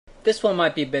This one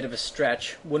might be a bit of a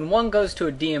stretch. When one goes to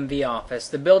a DMV office,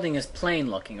 the building is plain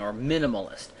looking or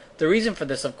minimalist. The reason for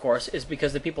this, of course, is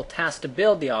because the people tasked to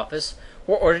build the office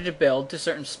were ordered to build to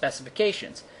certain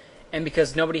specifications. And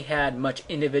because nobody had much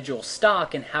individual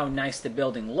stock in how nice the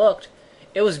building looked,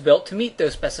 it was built to meet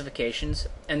those specifications,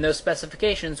 and those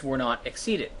specifications were not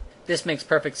exceeded. This makes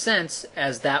perfect sense,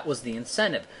 as that was the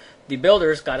incentive. The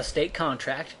builders got a state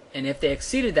contract, and if they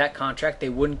exceeded that contract, they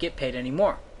wouldn't get paid any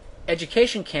more.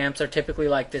 Education camps are typically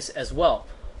like this as well.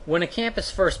 When a camp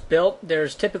is first built,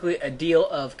 there's typically a deal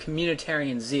of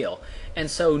communitarian zeal,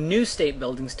 and so new state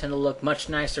buildings tend to look much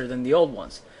nicer than the old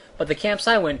ones. But the camps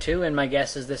I went to, and my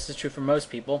guess is this is true for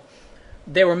most people,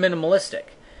 they were minimalistic.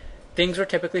 Things were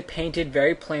typically painted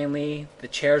very plainly, the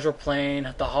chairs were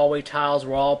plain, the hallway tiles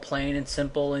were all plain and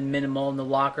simple and minimal, and the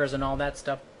lockers and all that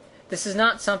stuff. This is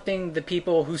not something the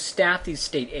people who staff these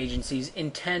state agencies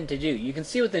intend to do. You can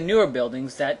see with the newer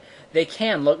buildings that they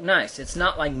can look nice. It's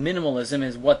not like minimalism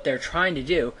is what they're trying to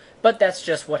do, but that's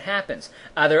just what happens.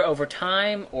 Either over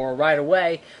time or right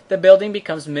away, the building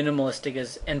becomes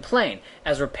minimalistic and plain,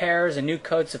 as repairs and new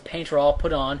coats of paint are all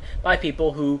put on by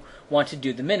people who want to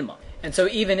do the minimum. And so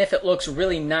even if it looks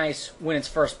really nice when it's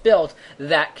first built,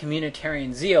 that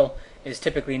communitarian zeal is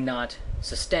typically not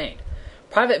sustained.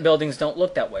 Private buildings don't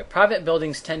look that way. Private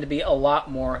buildings tend to be a lot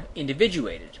more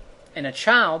individuated. And a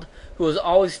child who was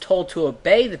always told to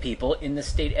obey the people in the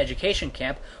state education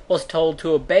camp was told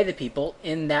to obey the people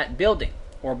in that building,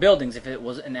 or buildings if it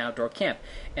was an outdoor camp.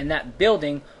 And that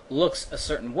building looks a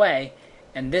certain way,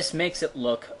 and this makes it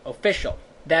look official.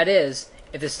 That is,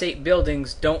 if the state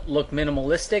buildings don't look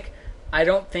minimalistic, I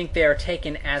don't think they are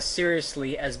taken as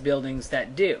seriously as buildings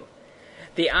that do.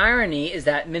 The irony is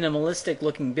that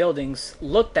minimalistic-looking buildings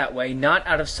look that way not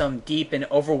out of some deep and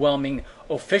overwhelming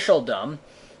officialdom,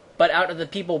 but out of the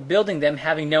people building them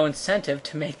having no incentive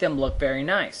to make them look very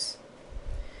nice.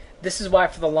 This is why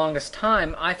for the longest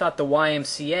time I thought the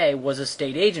YMCA was a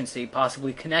state agency,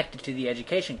 possibly connected to the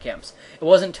education camps. It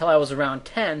wasn't until I was around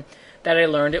 10 that I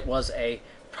learned it was a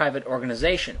private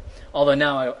organization, although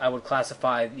now I would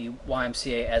classify the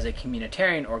YMCA as a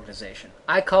communitarian organization.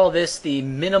 I call this the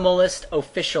minimalist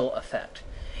official effect.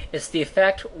 It's the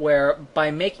effect where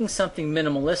by making something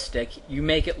minimalistic, you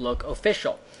make it look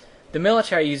official. The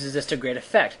military uses this to great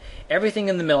effect. Everything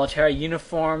in the military,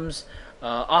 uniforms,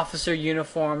 officer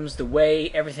uniforms, the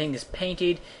way everything is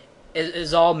painted,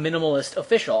 is all minimalist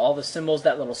official. All the symbols,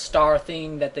 that little star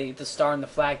thing, the star and the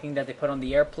flag thing that they put on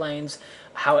the airplanes,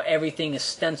 how everything is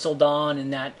stenciled on in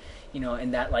that,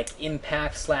 like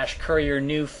impact/courier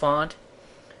new font.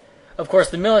 Of course,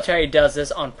 the military does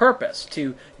this on purpose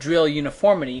to drill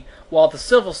uniformity, while the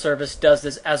civil service does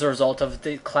this as a result of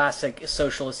the classic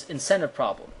socialist incentive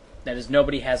problem. That is,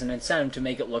 nobody has an incentive to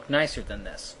make it look nicer than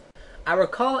this. I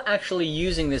recall actually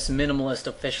using this minimalist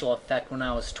official effect when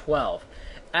I was 12.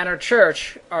 At our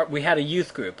church, we had a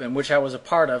youth group in which I was a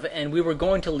part of, and we were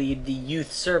going to lead the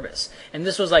youth service. And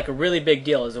this was like a really big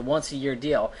deal. It was a once-a-year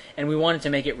deal, and we wanted to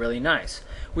make it really nice.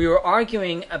 We were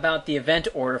arguing about the event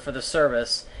order for the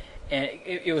service, and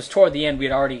it was toward the end. We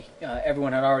had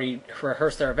everyone had already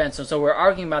rehearsed their events, and so we were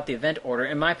arguing about the event order,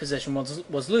 and my position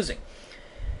was losing.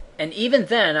 And even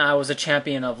then, I was a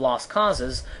champion of lost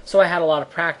causes, so I had a lot of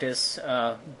practice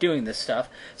doing this stuff.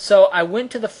 So I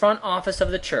went to the front office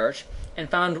of the church and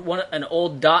found an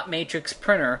old dot matrix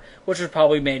printer, which was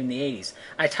probably made in the 80s.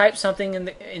 I typed something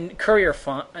in Courier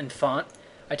font.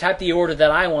 I typed the order that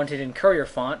I wanted in Courier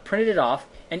font, printed it off,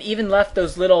 and even left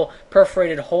those little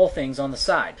perforated hole things on the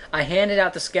side. I handed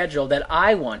out the schedule that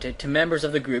I wanted to members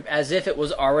of the group as if it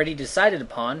was already decided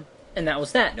upon, and that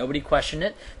was that. Nobody questioned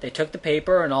it. They took the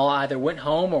paper and all either went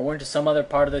home or went to some other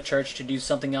part of the church to do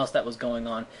something else that was going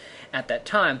on at that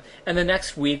time. And the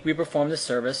next week we performed the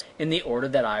service in the order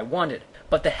that I wanted.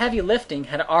 But the heavy lifting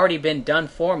had already been done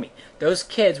for me. Those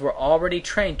kids were already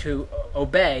trained to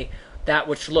obey that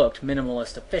which looked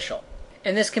minimalist official.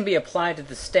 And this can be applied to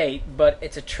the state, but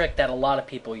it's a trick that a lot of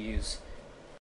people use.